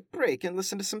a quick break and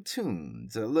listen to some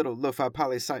tunes. A little Lo-Fi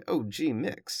Poli-Sci OG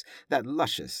mix. That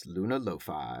luscious Lunar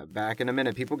Lo-Fi. Back in a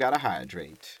minute, people gotta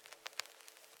hydrate.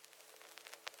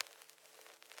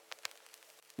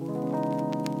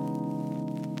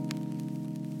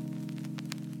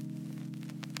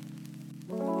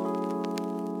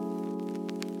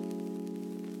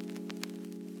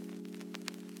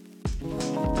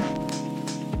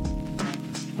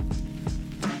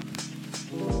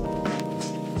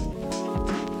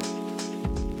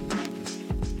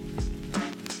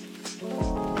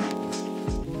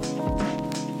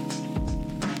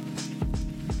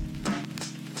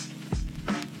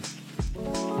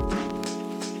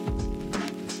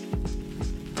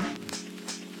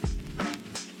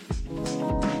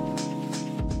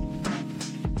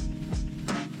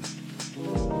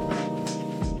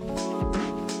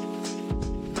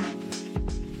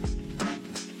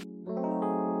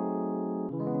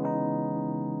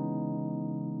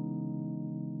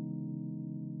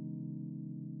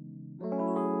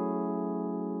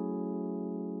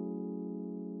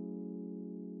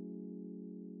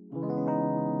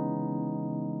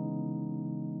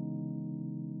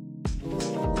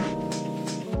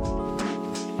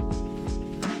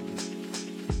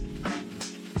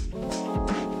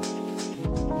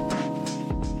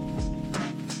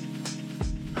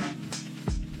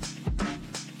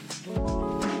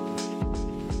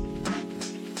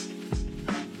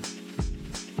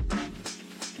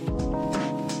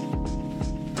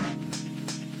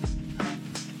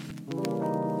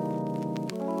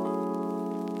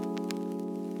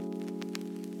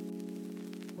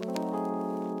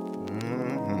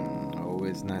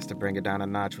 Always nice to bring it down a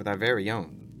notch with our very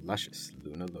own luscious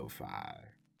Lunar Lo-Fi.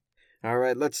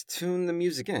 Alright, let's tune the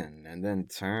music in and then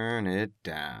turn it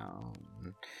down.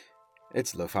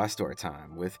 It's Lo-Fi Story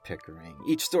Time with Pickering.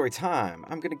 Each story time,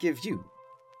 I'm going to give you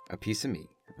a piece of me,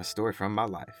 a story from my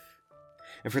life.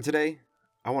 And for today,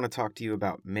 I want to talk to you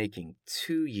about making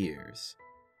 2 years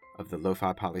of the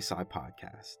Lo-Fi Poli-Sci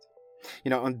podcast. You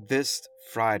know, on this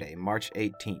Friday, March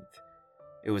 18th,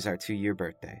 it was our 2-year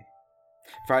birthday.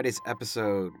 Friday's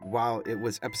episode, while it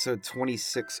was episode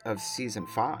 26 of season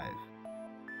 5,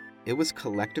 it was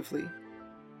collectively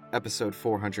episode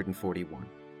 441.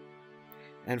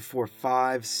 And for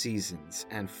 5 seasons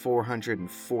and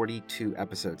 442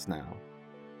 episodes now,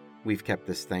 we've kept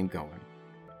this thing going.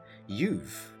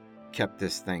 You've kept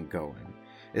this thing going.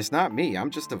 It's not me,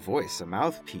 I'm just a voice, a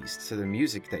mouthpiece to the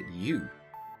music that you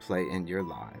play in your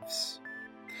lives.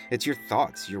 It's your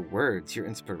thoughts, your words, your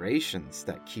inspirations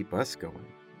that keep us going.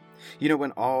 You know,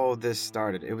 when all this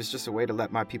started, it was just a way to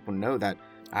let my people know that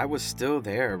I was still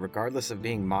there, regardless of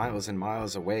being miles and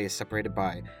miles away, separated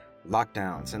by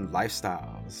lockdowns and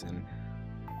lifestyles. And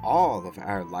all of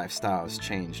our lifestyles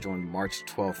changed on March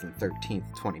 12th and 13th,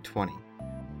 2020.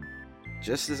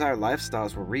 Just as our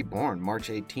lifestyles were reborn March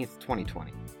 18th,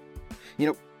 2020. You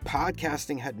know,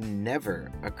 podcasting had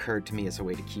never occurred to me as a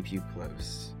way to keep you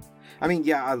close. I mean,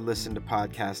 yeah, I listened to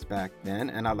podcasts back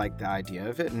then, and I liked the idea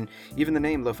of it, and even the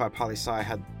name Lo-Fi Poli-Sci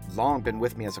had long been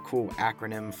with me as a cool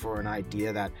acronym for an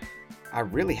idea that I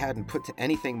really hadn't put to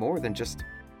anything more than just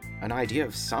an idea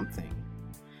of something.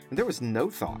 And there was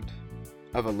no thought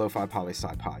of a Lo-Fi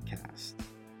Poli-Sci podcast.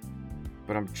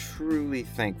 But I'm truly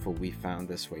thankful we found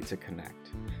this way to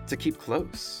connect, to keep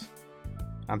close.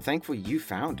 I'm thankful you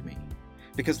found me.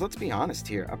 Because let's be honest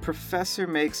here, a professor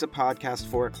makes a podcast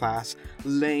for a class.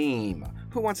 Lame.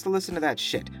 Who wants to listen to that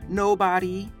shit?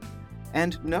 Nobody.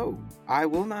 And no, I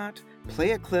will not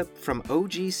play a clip from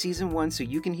OG Season 1 so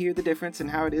you can hear the difference and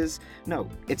how it is. No,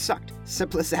 it sucked.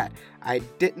 Simple as that. I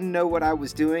didn't know what I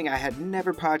was doing. I had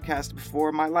never podcasted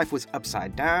before. My life was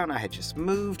upside down. I had just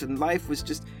moved and life was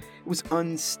just, it was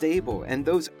unstable. And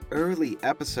those early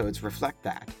episodes reflect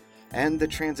that. And the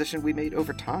transition we made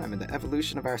over time and the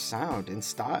evolution of our sound and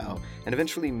style and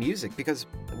eventually music, because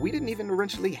we didn't even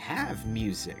originally have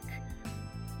music.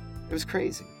 It was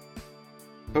crazy.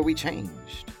 But we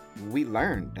changed. We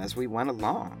learned as we went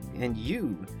along. And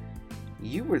you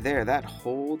were there that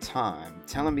whole time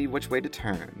telling me which way to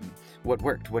turn, what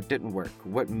worked, what didn't work,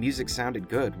 what music sounded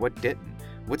good, what didn't,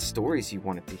 what stories you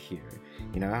wanted to hear.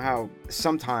 You know, how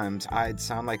sometimes I'd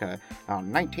sound like a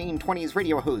 1920s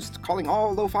radio host calling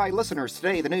all lo-fi listeners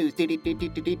today the news.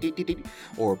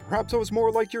 Or perhaps I was more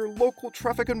like your local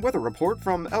traffic and weather report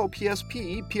from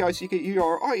LPSP,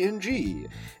 PICKERING.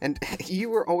 And you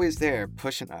were always there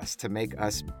pushing us to make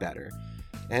us better.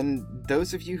 And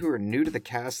those of you who are new to the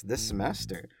cast this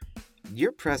semester,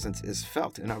 your presence is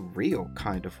felt in a real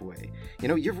kind of way. You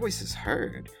know, your voice is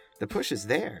heard. The push is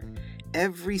there.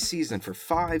 Every season for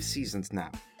 5 seasons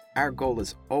now, our goal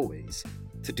is always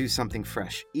to do something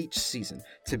fresh each season,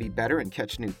 to be better and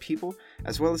catch new people,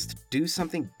 as well as to do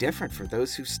something different for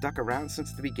those who've stuck around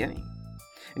since the beginning.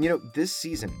 And you know, this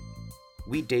season,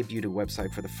 we debuted a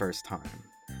website for the first time.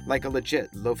 Like a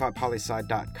legit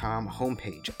LoFiPoliSci.com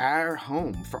homepage, our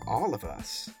home for all of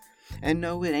us. And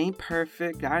no, it ain't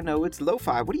perfect. I know it's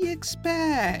lo-fi. What do you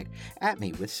expect? At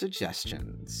me with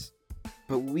suggestions.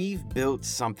 But we've built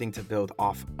something to build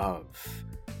off of.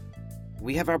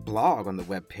 We have our blog on the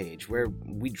webpage where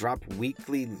we drop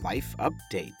weekly life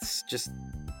updates, just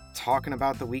talking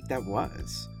about the week that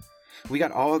was. We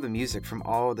got all the music from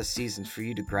all the seasons for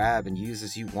you to grab and use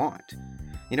as you want.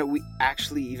 You know, we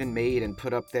actually even made and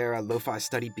put up there a Lo-Fi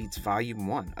Study Beats Volume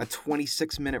 1, a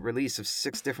 26-minute release of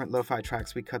 6 different lo-fi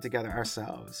tracks we cut together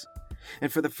ourselves.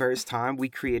 And for the first time, we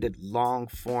created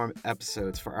long-form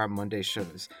episodes for our Monday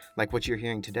shows, like what you're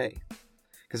hearing today.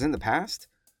 Because in the past,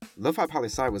 Lo-Fi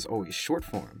Poli-Sci was always short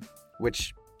form,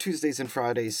 which Tuesdays and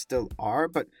Fridays still are,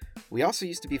 but we also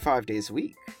used to be 5 days a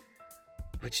week.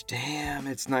 Which, damn,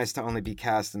 it's nice to only be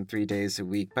casting 3 days a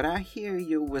week, but I hear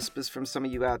your whispers from some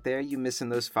of you out there, you missing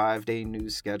those 5-day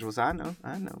news schedules. I know.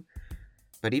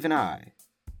 But even I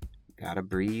gotta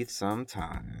breathe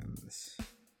sometimes.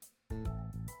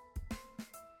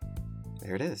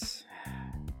 There it is.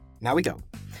 Now we go.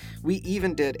 We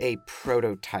even did a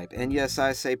prototype. And yes,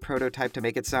 I say prototype to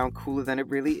make it sound cooler than it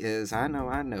really is. I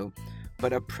know.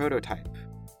 But a prototype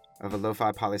of a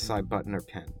Lo-Fi Poli-Sci button or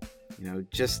pen. You know,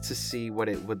 just to see what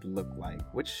it would look like.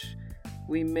 Which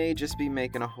we may just be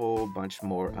making a whole bunch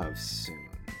more of soon.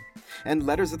 And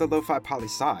Letters of the Lo-Fi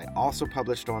Poli-Sci, also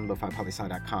published on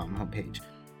LoFiPoliSci.com homepage,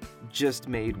 just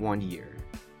made 1 year.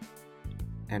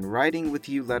 And writing with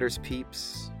you letters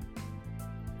peeps,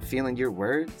 feeling your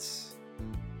words,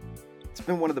 it's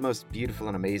been one of the most beautiful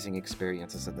and amazing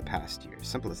experiences of the past year.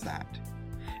 Simple as that.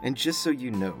 And just so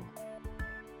you know,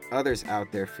 others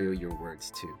out there feel your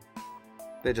words too.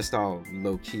 They're just all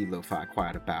low-key, lo-fi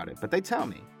quiet about it, but they tell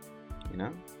me, you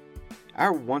know?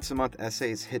 Our once-a-month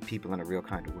essays hit people in a real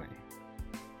kind of way.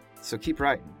 So keep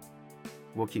writing.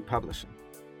 We'll keep publishing.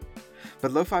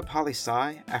 But Lo-Fi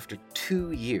Poli-Sci, after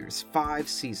 2 years, 5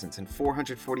 seasons, and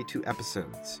 442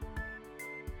 episodes,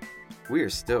 we are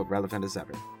still relevant as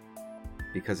ever.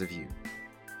 Because of you.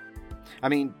 I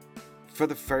mean, for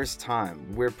the first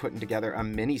time, we're putting together a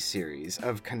mini-series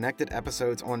of connected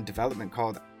episodes on development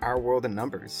called Our World in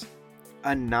Numbers. A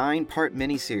 9-part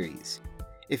mini-series.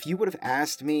 If you would have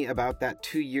asked me about that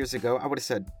 2 years ago, I would have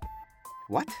said,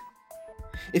 what?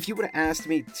 If you would have asked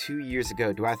me 2 years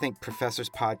ago, do I think Professor's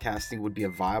podcasting would be a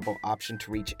viable option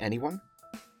to reach anyone?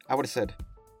 I would have said,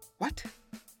 what?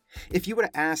 If you would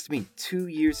have asked me 2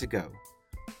 years ago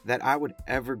that I would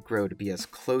ever grow to be as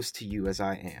close to you as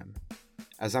I am,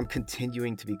 as I'm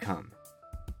continuing to become,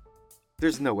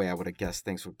 there's no way I would have guessed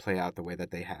things would play out the way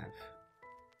that they have.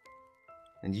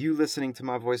 And you listening to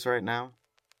my voice right now,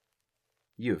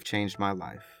 you have changed my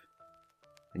life.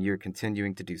 and you're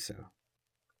continuing to do so.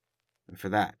 And for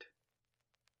that,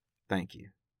 thank you.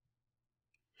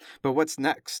 But what's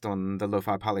next on the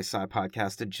Lo-Fi Poli-Sci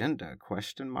podcast agenda?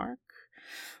 Question mark?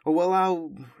 Well,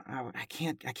 I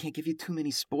can't give you too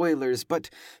many spoilers, but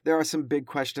there are some big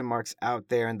question marks out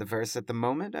there in the verse at the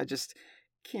moment. I just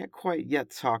can't quite yet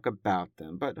talk about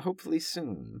them, but hopefully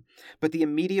soon. But the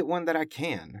immediate one that I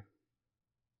can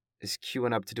is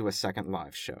queuing up to do a second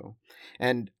live show.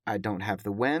 And I don't have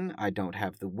the when, I don't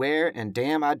have the where, and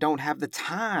damn, I don't have the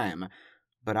time.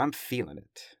 But I'm feeling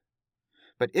it.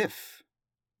 But if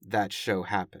that show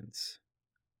happens,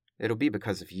 it'll be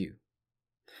because of you.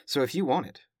 So if you want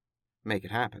it, make it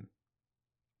happen.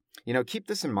 Keep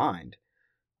this in mind.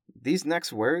 These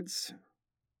next words,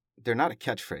 they're not a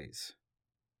catchphrase.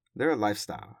 They're a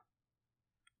lifestyle.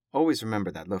 Always remember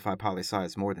that Lo-Fi Poli-Sci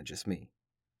is more than just me.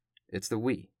 It's the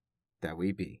we that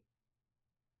we be.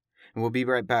 And we'll be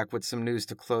right back with some news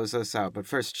to close us out, but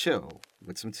first chill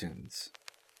with some tunes.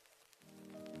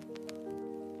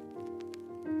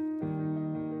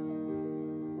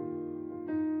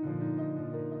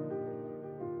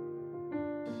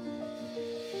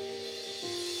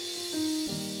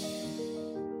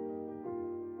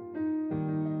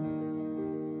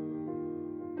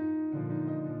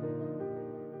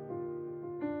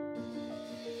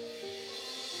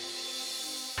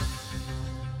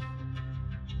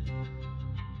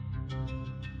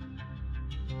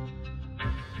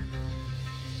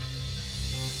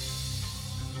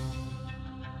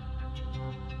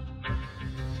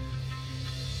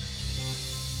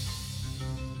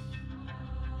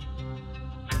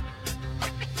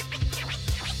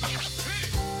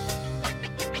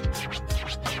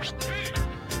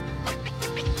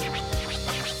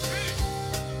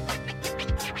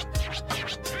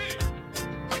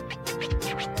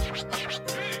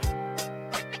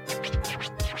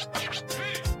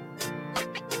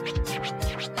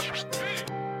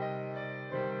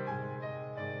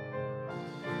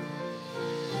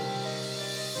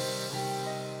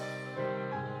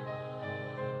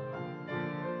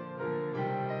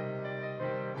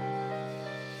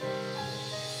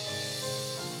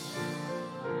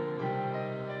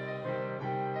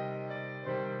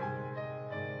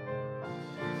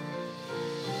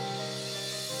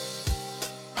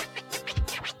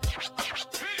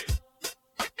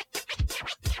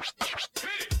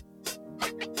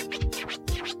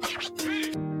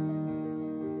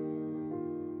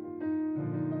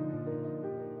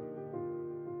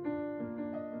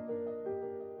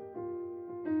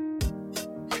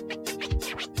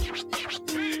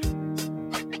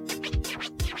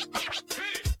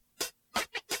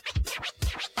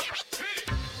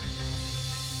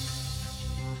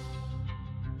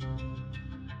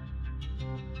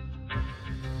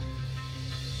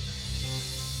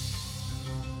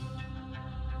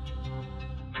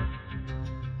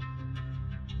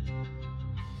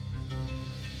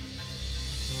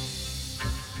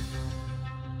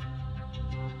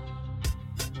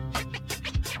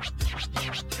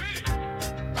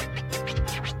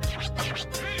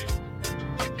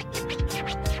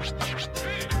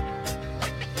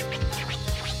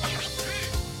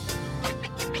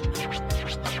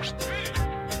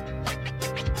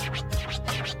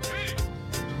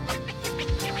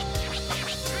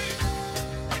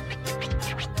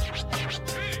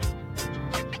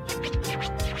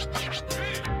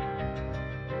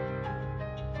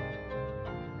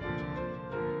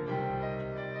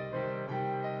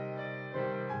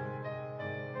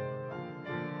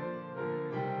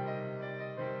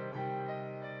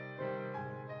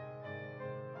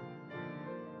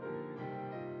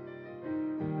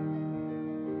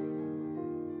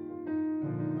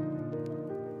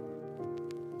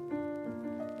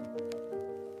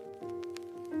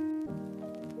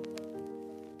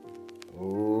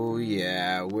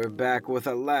 We're back with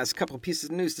our last couple pieces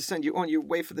of news to send you on your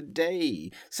way for the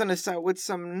day. Send us out with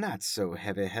some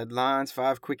not-so-heavy headlines,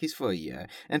 5 quickies for you.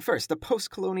 And first, a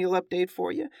post-colonial update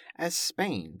for you, as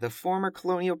Spain, the former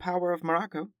colonial power of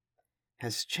Morocco,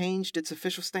 has changed its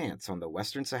official stance on the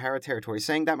Western Sahara territory,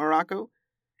 saying that Morocco,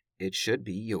 it should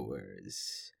be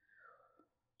yours.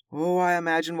 Oh, I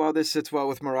imagine while this sits well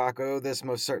with Morocco, this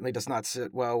most certainly does not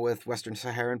sit well with Western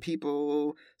Saharan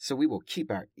people, so we will keep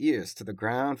our ears to the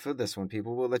ground for this one,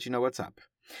 people. We'll let you know what's up.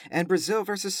 And Brazil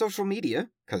versus social media,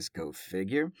 'cause go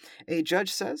figure, a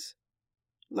judge says,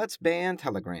 let's ban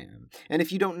Telegram. And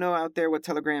if you don't know out there what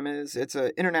Telegram is, it's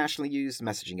an internationally used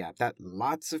messaging app that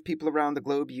lots of people around the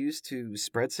globe use to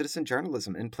spread citizen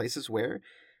journalism in places where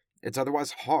it's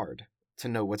otherwise hard to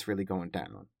know what's really going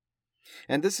down.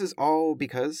 And this is all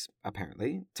because,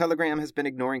 apparently, Telegram has been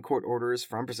ignoring court orders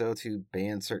from Brazil to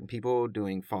ban certain people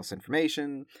doing false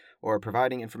information or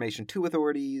providing information to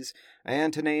authorities,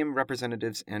 and to name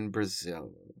representatives in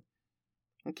Brazil.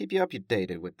 I'll keep you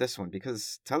updated with this one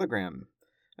because Telegram,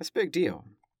 that's a big deal.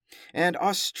 And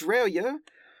Australia,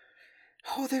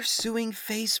 oh, they're suing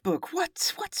Facebook.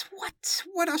 What?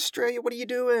 What, Australia? What are you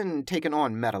doing? Taking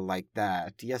on Meta like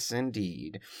that? Yes,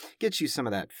 indeed. Get you some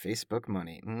of that Facebook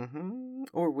money.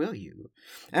 Or will you?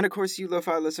 And of course, you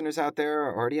lo-fi listeners out there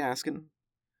are already asking,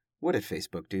 what did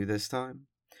Facebook do this time?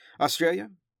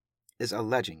 Australia is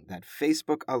alleging that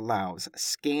Facebook allows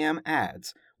scam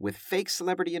ads with fake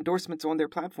celebrity endorsements on their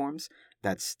platforms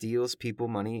that steals people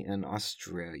money in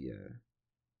Australia.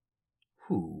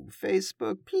 Who,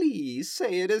 Facebook, please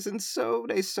say it isn't so.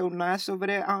 They so nice over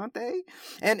there, aren't they?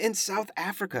 And in South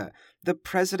Africa, the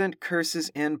president curses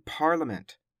in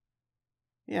parliament.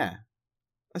 Yeah,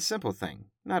 a simple thing,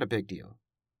 not a big deal.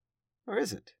 Or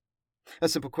is it? A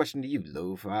simple question to you,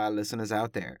 lo-fi listeners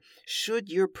out there. Should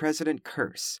your president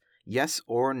curse? Yes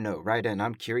or no? Write in,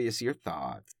 I'm curious your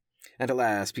thoughts. And a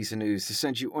last piece of news to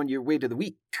send you on your way to the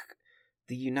week.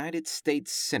 The United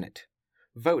States Senate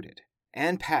voted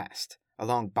and passed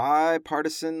along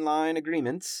bipartisan line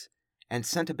agreements, and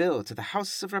sent a bill to the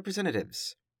House of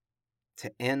Representatives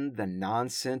to end the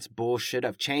nonsense bullshit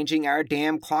of changing our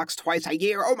damn clocks twice a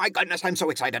year. Oh my goodness, I'm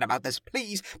so excited about this.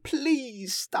 Please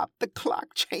stop the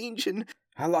clock changing.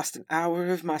 I lost an hour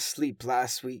of my sleep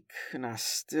last week, and I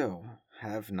still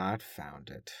have not found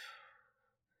it.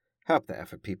 Help the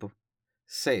effort, people.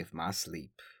 Save my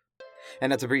sleep.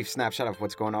 And that's a brief snapshot of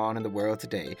what's going on in the world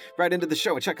today. Right into the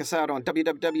show and check us out on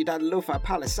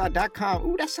www.lofipolisci.com.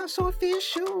 Ooh, that sounds so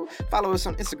official. Follow us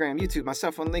on Instagram, YouTube,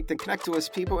 myself on LinkedIn. Connect to us,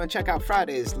 people, and check out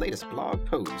Friday's latest blog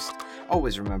post.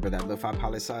 Always remember that Lo-Fi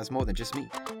Poli-Sci is more than just me.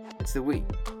 It's the we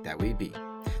that we be.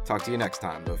 Talk to you next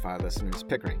time, Lo-Fi listeners.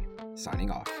 Pickering,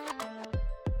 signing off.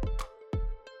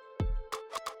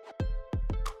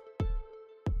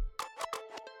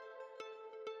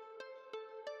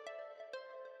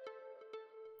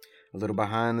 A little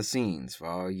behind the scenes for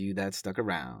all you that stuck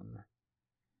around.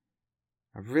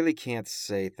 I really can't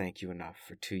say thank you enough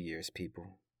for 2 years,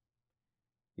 people.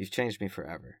 You've changed me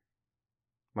forever.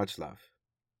 Much love.